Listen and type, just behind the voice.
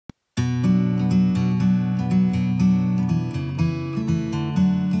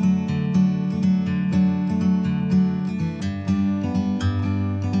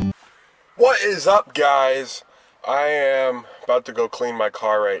What is up, guys? I am about to go clean my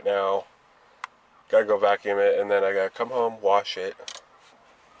car right now. Gotta go vacuum it, and then I gotta come home, wash it,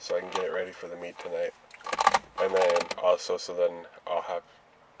 so I can get it ready for the meet tonight. And then also, so then I'll have,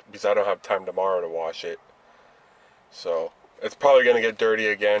 because I don't have time tomorrow to wash it, so it's probably gonna get dirty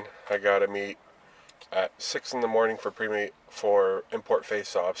again. I gotta meet at 6 in the morning for pre-meet for import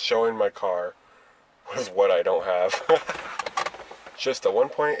face-offs. Showing my car was what I don't have. Just a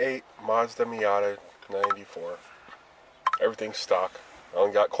 1.8 Mazda Miata 94. Everything's stock. I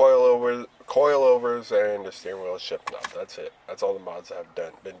only got coilovers and the steering wheel shipped up. That's it. That's all the mods have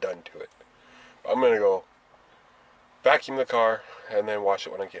been done to it. I'm gonna go vacuum the car and then wash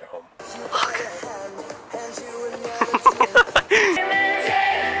it when I get home.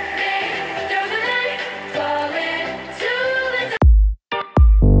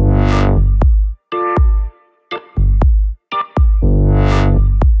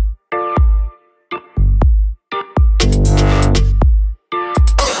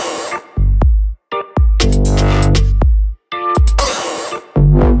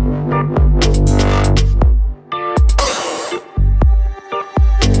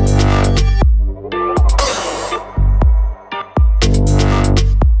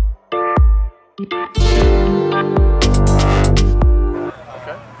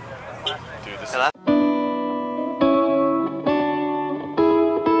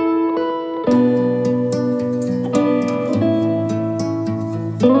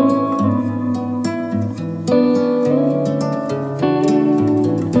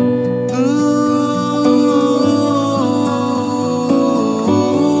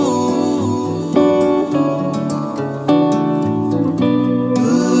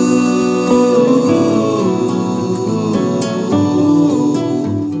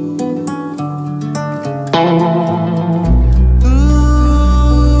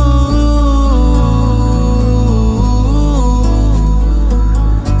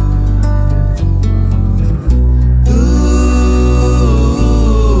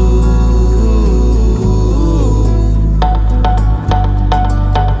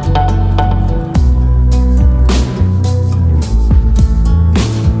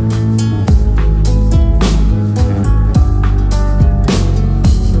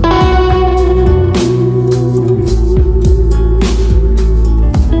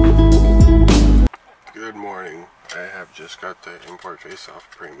 Just got the import face-off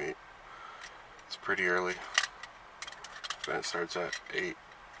pre-meet. It's pretty early. Then it starts at 8.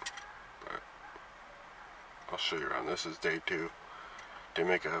 But I'll show you around. This is day 2. Didn't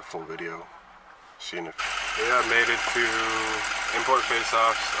make a full video. Seeing if yeah, made it to import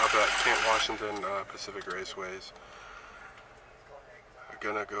face-offs up at Camp Washington Pacific Raceways. I'm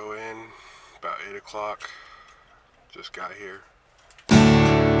gonna go in about 8 o'clock. Just got here.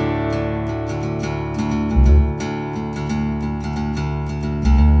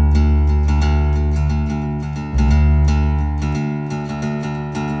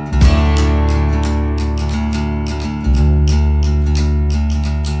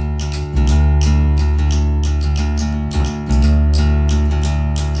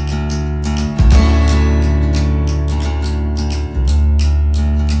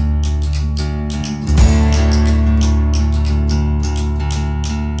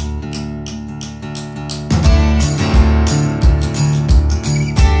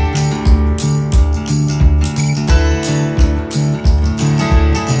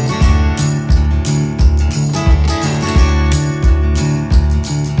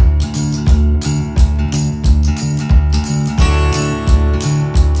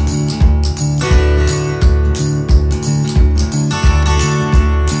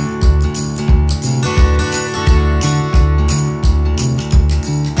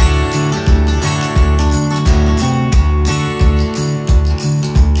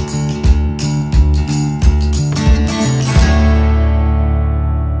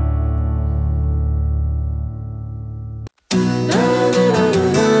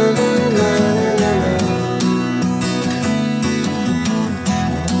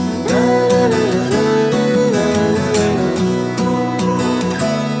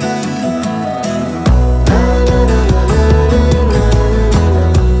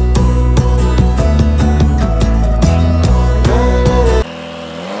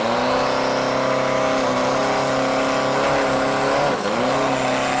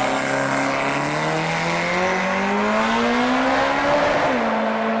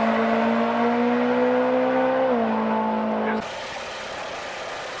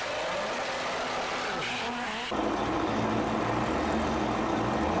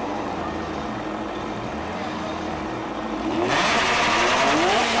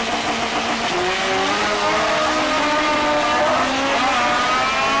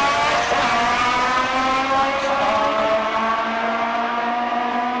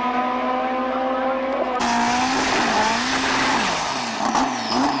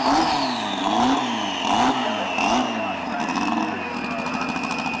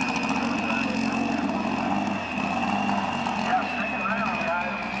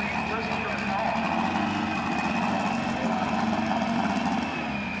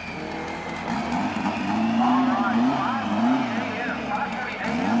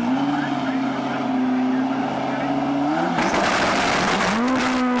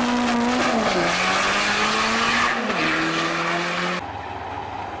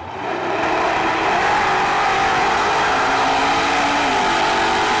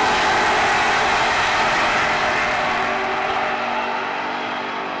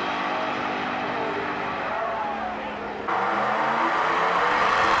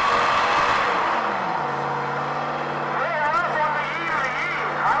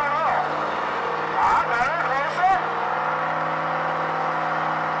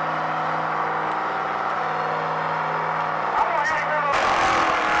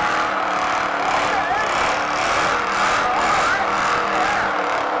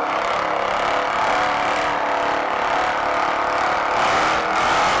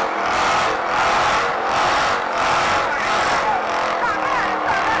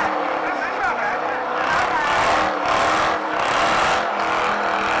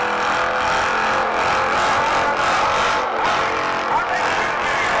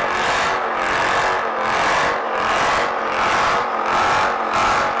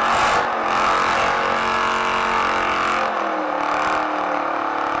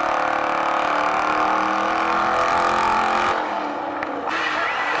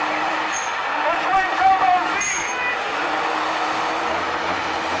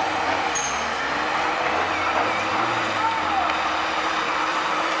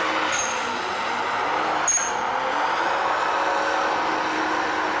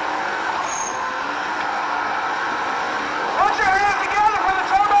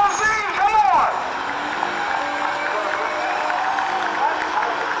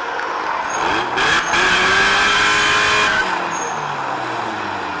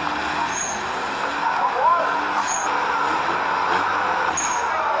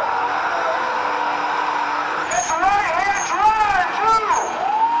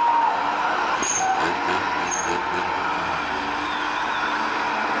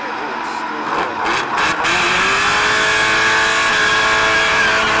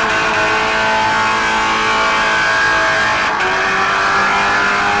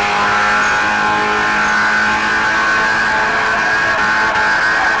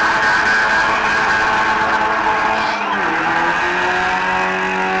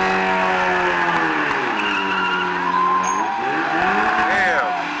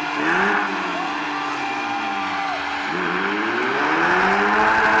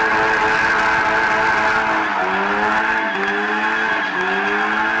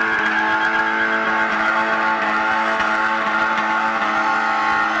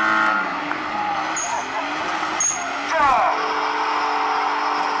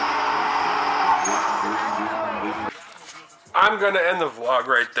 going to end the vlog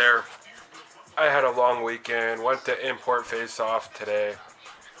right there. I had a long weekend. Went to Import Face-Off today.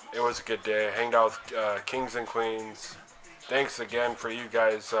 It was a good day. Hanged out with Kings and Queens. Thanks again for you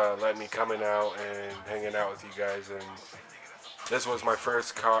guys letting me coming out and hanging out with you guys. And this was my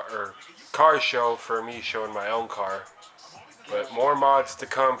first car show for me showing my own car. But more mods to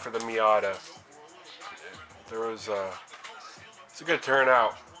come for the Miata. It's a good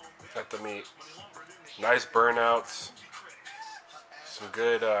turnout at the meet. Nice burnouts. Some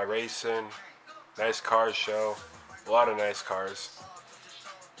good racing. Nice car show. A lot of nice cars.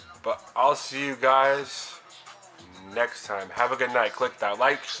 But I'll see you guys next time. Have a good night. Click that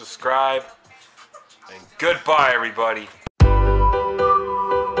like, subscribe, and goodbye, everybody.